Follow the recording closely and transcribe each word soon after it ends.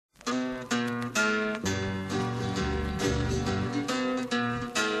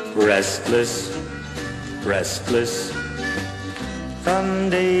Restless, restless. From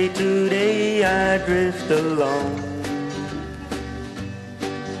day to day I drift along.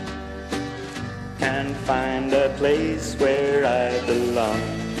 Can't find a place where I belong.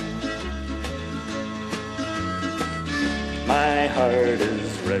 My heart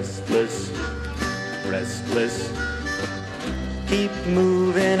is restless, restless. Keep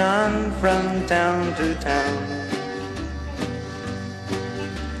moving on from town to town.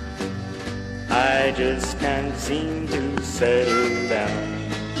 I just can't seem to settle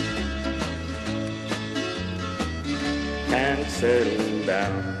down. Can't settle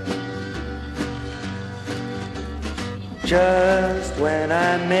down. Just when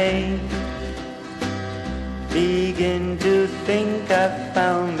I may begin to think I've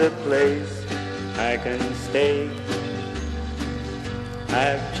found a place I can stay,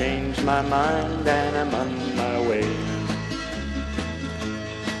 I've changed my mind and I'm on my way.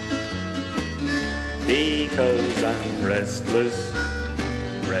 Because I'm restless,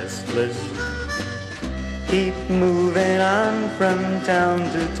 restless. Keep moving on from town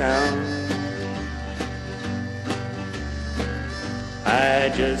to town.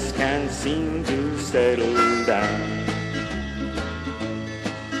 I just can't seem to settle down.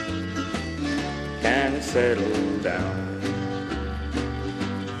 Can't settle down.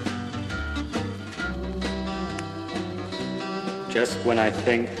 Just when I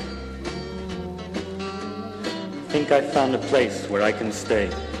think I found a place where I can stay,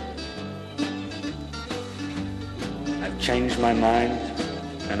 I've changed my mind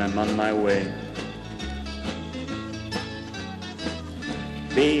and I'm on my way.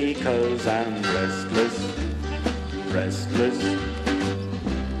 Because I'm restless, restless.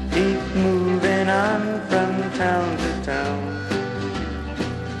 Keep moving on from town to town.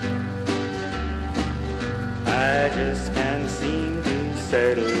 I just can't seem to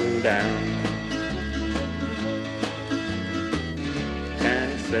settle down.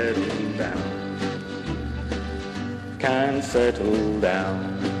 Settle down. Can't settle down.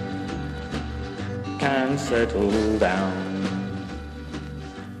 Can't settle down.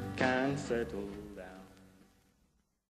 Can't settle down.